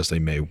wildly as they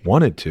may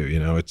wanted to.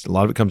 It's a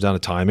lot of it comes down to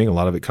timing. A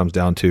lot of it comes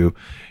down to,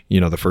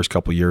 the first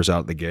couple of years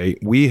out the gate.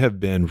 We have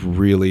been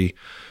really,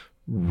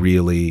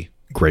 really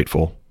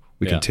grateful.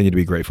 We continue to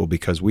be grateful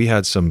because we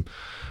had some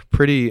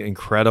pretty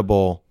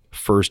incredible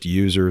first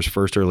users,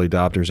 first early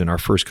adopters in our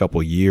first couple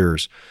of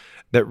years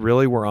that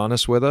really were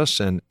honest with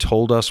us and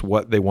told us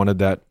what they wanted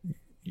that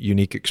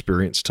unique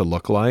experience to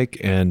look like.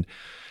 And,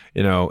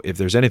 if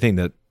there's anything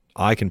that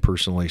I can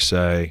personally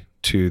say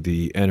to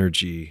the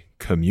energy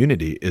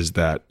community is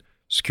that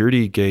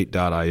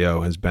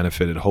SecurityGate.io has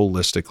benefited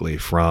holistically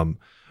from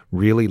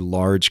really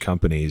large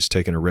companies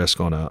taking a risk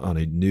on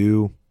a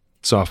new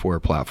software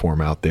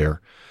platform out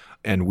there.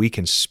 And we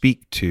can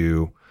speak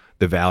to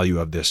the value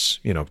of this,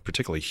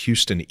 particularly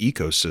Houston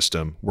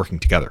ecosystem working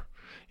together.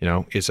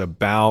 It's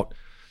about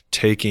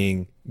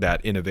taking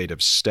that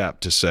innovative step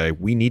to say,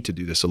 we need to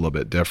do this a little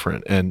bit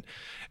different. And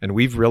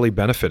we've really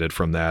benefited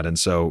from that. And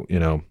so,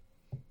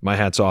 my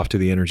hat's off to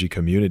the energy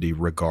community,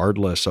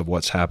 regardless of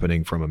what's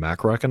happening from a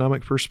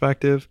macroeconomic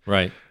perspective.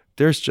 Right.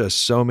 There's just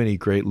so many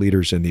great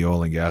leaders in the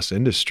oil and gas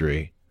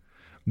industry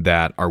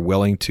that are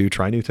willing to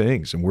try new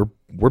things, and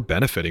we're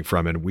benefiting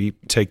from it. And we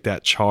take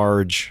that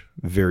charge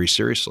very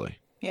seriously.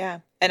 Yeah.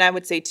 And I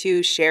would say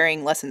too,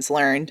 sharing lessons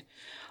learned.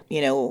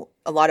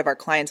 A lot of our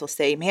clients will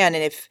say, man,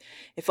 and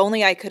if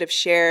only I could have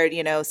shared,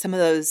 some of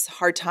those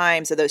hard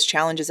times or those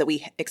challenges that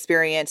we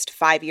experienced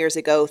 5 years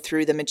ago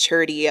through the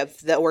maturity of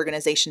the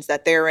organizations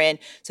that they're in,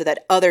 so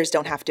that others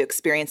don't have to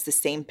experience the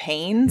same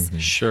pains. Mm-hmm.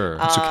 Sure.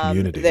 It's a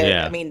community.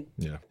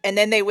 And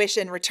then they wish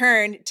in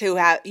return to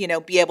have,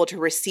 be able to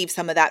receive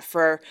some of that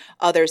for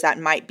others that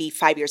might be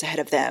 5 years ahead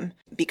of them,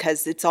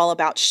 because it's all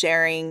about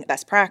sharing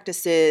best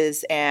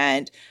practices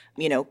and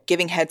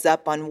giving heads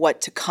up on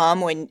what to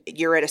come when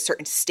you're at a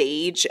certain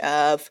stage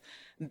of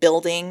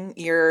building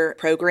your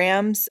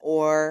programs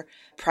or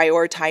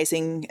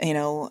prioritizing,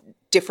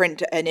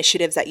 different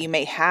initiatives that you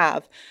may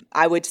have.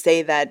 I would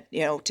say that,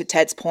 to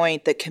Ted's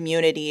point, the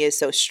community is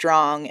so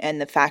strong,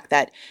 and the fact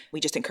that we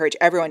just encourage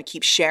everyone to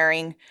keep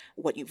sharing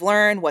what you've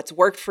learned, what's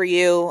worked for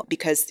you,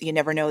 because you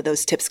never know,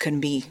 those tips can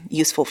be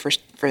useful for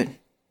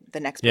the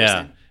next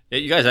person. Yeah,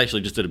 you guys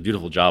actually just did a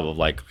beautiful job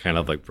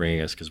of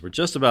bringing us, because we're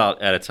just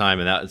about at a time,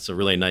 and that's a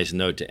really nice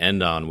note to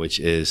end on, which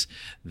is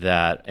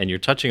that, and you're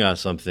touching on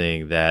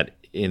something that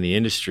in the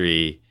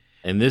industry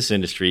in this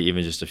industry,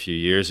 even just a few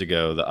years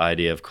ago, the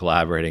idea of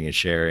collaborating and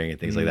sharing and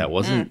things like that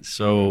wasn't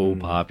so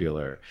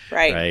popular,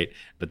 right?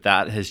 But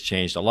that has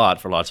changed a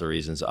lot for lots of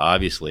reasons,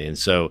 obviously. And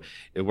so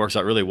it works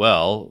out really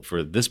well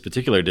for this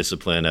particular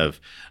discipline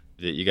of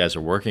that you guys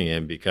are working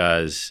in,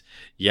 because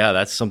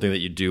that's something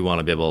that you do want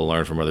to be able to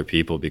learn from other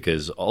people,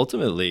 because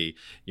ultimately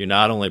you're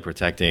not only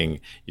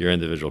protecting your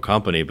individual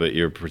company, but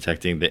you're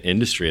protecting the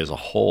industry as a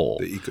whole.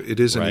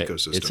 It is an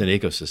ecosystem. It's an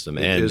ecosystem.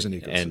 It is an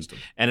ecosystem.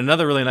 And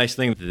another really nice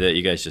thing that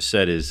you guys just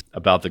said is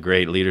about the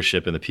great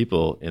leadership and the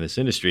people in this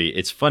industry.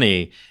 It's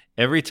funny,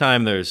 every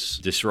time there's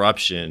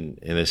disruption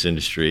in this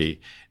industry,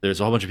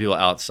 there's a whole bunch of people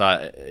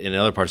outside in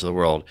other parts of the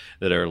world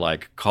that are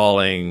like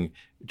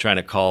trying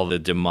to call the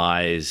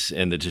demise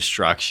and the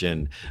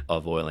destruction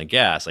of oil and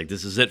gas. Like,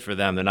 this is it for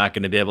them. They're not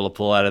going to be able to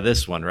pull out of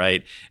this one,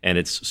 right? And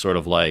it's sort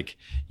of like,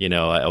 it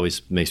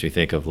always makes me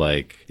think of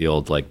like the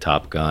old like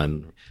Top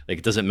Gun. Like,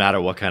 it doesn't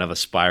matter what kind of a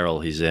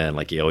spiral he's in,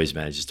 like he always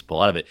manages to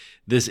pull out of it.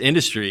 This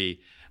industry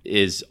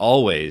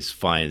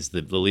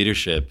the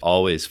leadership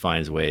always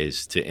finds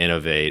ways to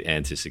innovate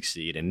and to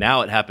succeed. And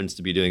now it happens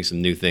to be doing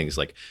some new things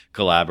like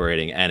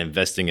collaborating and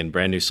investing in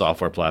brand new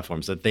software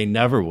platforms that they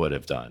never would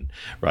have done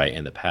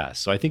in the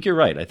past. So I think you're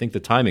right. I think the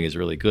timing is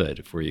really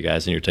good for you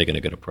guys and you're taking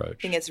a good approach.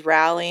 I think it's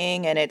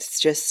rallying, and it's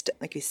just,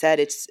 like you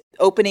said, it's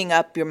opening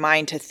up your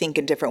mind to think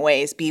in different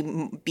ways,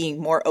 being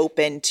more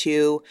open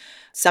to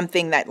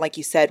something that, like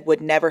you said,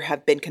 would never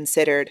have been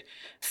considered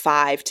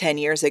 5-10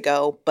 years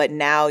ago, but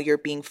now you're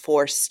being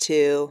forced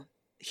to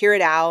hear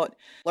it out,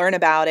 learn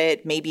about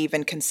it, maybe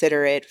even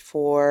consider it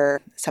for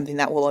something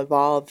that will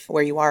evolve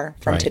where you are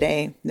from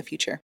today in the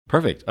future.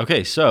 Perfect.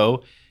 Okay,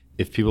 so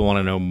if people want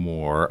to know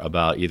more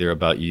about either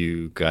about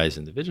you guys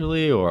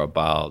individually or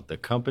about the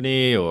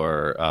company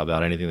or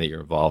about anything that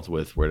you're involved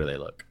with, where do they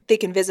look? They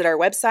can visit our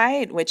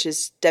website, which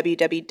is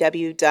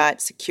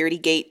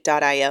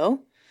www.securitygate.io.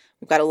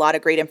 We've got a lot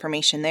of great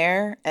information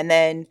there. And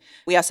then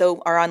we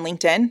also are on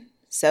LinkedIn,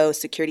 so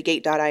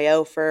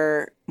securitygate.io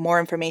for more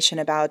information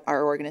about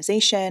our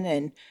organization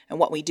and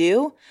what we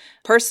do.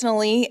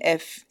 Personally,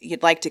 if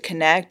you'd like to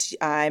connect,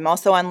 I'm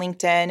also on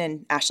LinkedIn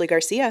and Ashley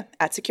Garcia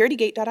at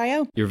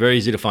securitygate.io. You're very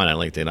easy to find on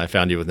LinkedIn. I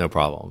found you with no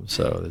problem.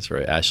 So that's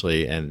right.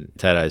 Ashley and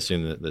Ted, I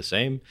assume the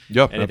same?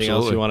 Yep, Anything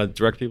absolutely. else you want to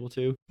direct people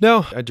to?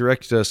 No, I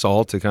direct us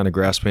all to kind of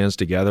grasp hands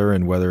together,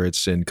 and whether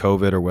it's in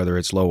COVID or whether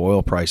it's low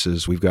oil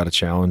prices, we've got a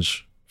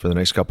challenge for the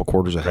next couple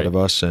quarters ahead of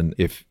us. And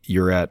if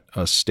you're at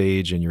a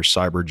stage in your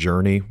cyber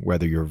journey,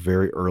 whether you're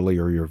very early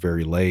or you're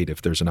very late,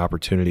 if there's an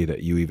opportunity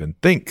that you even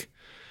think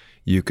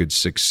you could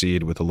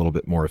succeed with a little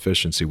bit more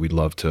efficiency, we'd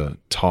love to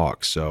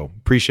talk. So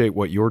appreciate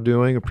what you're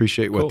doing,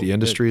 appreciate what the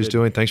industry is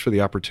doing. Thanks for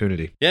the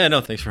opportunity. Yeah,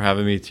 no, thanks for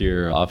having me to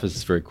your office.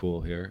 It's very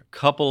cool here.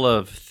 Couple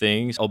of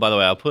things. Oh, by the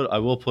way, I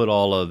will put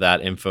all of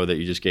that info that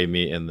you just gave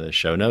me in the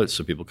show notes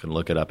so people can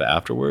look it up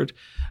afterward.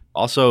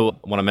 Also, I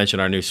want to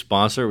mention our new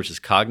sponsor, which is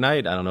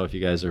Cognite. I don't know if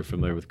you guys are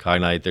familiar with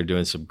Cognite. They're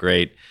doing some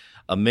great,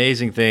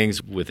 amazing things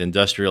with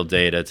industrial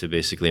data to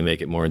basically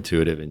make it more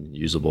intuitive and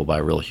usable by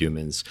real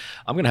humans.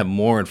 I'm going to have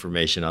more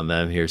information on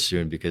them here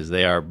soon because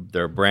they're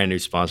a brand new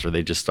sponsor.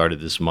 They just started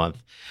this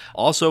month.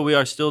 Also, we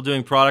are still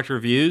doing product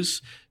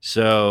reviews.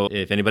 So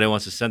if anybody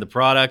wants to send a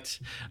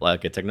product,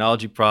 like a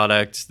technology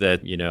product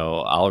that,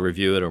 I'll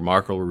review it or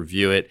Mark will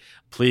review it,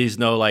 please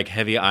no like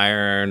heavy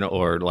iron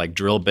or like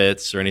drill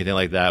bits or anything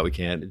like that.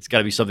 It's got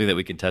to be something that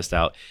we can test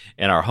out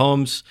in our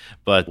homes,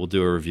 but we'll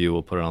do a review.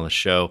 We'll put it on the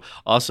show.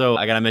 Also,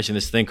 I got to mention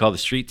this thing called the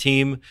Street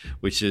Team,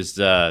 which is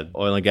the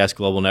Oil and Gas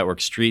Global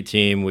Network Street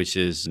Team, which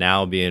is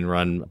now being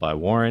run by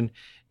Warren.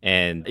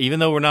 And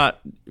even though we're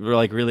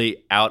like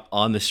really out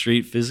on the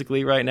street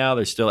physically right now,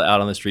 they're still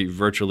out on the street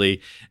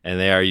virtually, and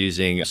they are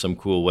using some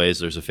cool ways.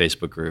 There's a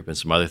Facebook group and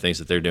some other things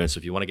that they're doing. So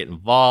if you want to get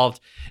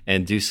involved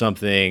and do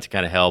something to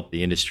kind of help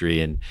the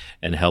industry and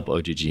help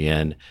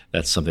OGGN,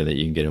 that's something that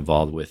you can get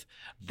involved with.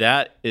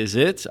 That is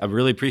it. I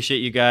really appreciate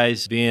you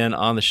guys being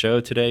on the show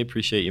today.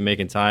 Appreciate you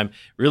making time.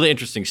 Really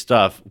interesting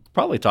stuff. We'll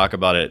probably talk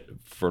about it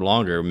for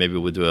longer. Maybe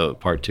we'll do a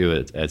part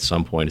 2 at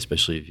some point,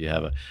 especially if you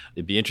have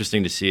it'd be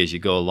interesting to see as you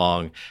go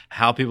along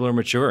how people are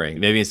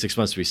maturing. Maybe in 6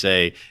 months we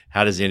say,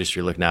 how does the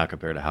industry look now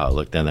compared to how it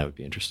looked then? That would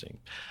be interesting.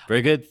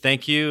 Very good.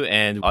 Thank you.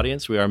 And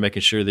audience, we are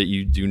making sure that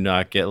you do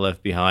not get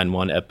left behind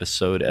one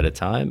episode at a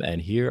time.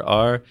 And here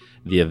are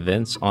the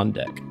events on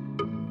deck.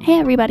 Hey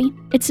everybody,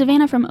 it's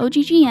Savannah from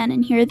OGGN,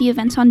 and here are the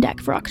events on deck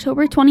for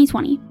October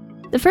 2020.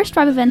 The first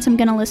 5 events I'm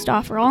going to list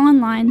off are all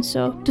online,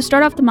 so to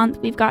start off the month,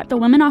 we've got the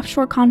Women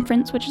Offshore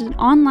Conference, which is an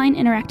online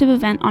interactive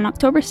event on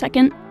October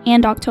 2nd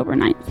and October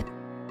 9th.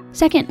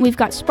 Second, we've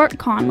got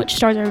SparkCon, which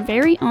stars our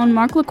very own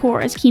Mark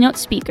LaCour as keynote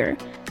speaker,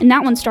 and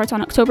that one starts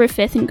on October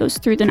 5th and goes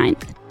through the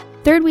 9th.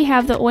 Third, we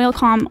have the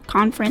OilCom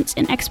Conference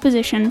and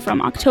Exposition from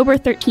October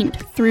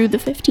 13th through the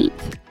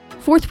 15th.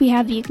 Fourth, we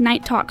have the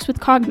Ignite Talks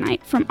with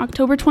Cognite from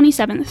October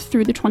 27th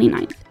through the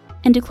 29th.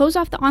 And to close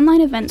off the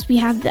online events, we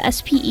have the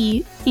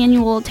SPE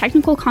Annual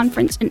Technical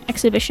Conference and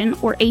Exhibition,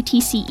 or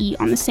ATCE,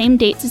 on the same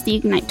dates as the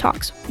Ignite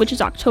Talks, which is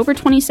October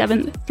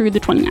 27th through the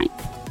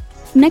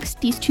 29th.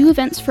 Next, these 2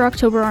 events for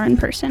October are in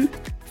person.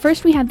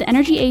 First, we have the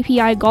Energy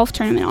API Golf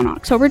Tournament on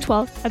October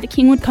 12th at the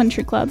Kingwood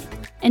Country Club.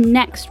 And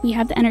next, we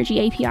have the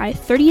Energy API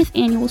 30th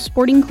Annual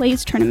Sporting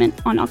Clays Tournament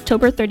on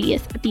October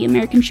 30th at the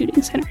American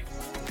Shooting Center.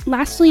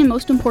 Lastly, and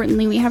most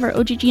importantly, we have our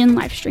OGGN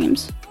live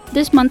streams.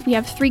 This month, we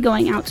have 3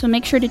 going out, so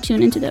make sure to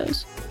tune into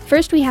those.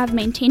 First, we have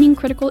Maintaining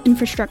Critical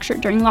Infrastructure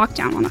During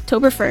Lockdown on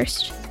October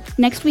 1st.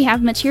 Next, we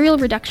have Material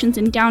Reductions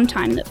in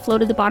Downtime that flow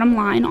to the bottom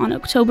line on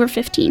October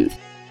 15th.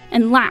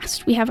 And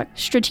last, we have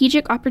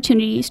Strategic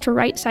Opportunities to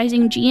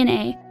Right-Sizing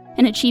G&A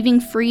and Achieving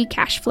Free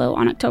Cash Flow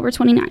on October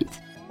 29th.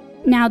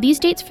 Now, these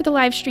dates for the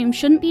live stream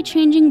shouldn't be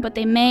changing, but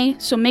they may,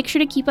 so make sure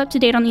to keep up to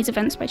date on these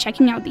events by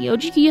checking out the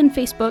OGGN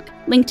Facebook,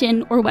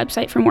 LinkedIn, or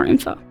website for more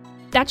info.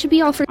 That should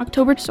be all for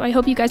October, so I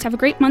hope you guys have a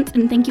great month,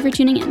 and thank you for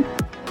tuning in.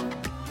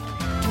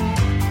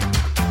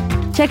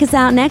 Check us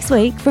out next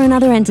week for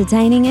another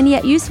entertaining and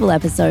yet useful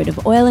episode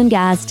of Oil and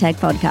Gas Tech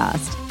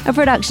Podcast, a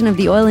production of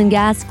the Oil and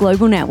Gas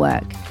Global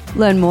Network.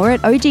 Learn more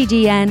at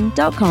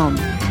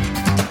OGGN.com.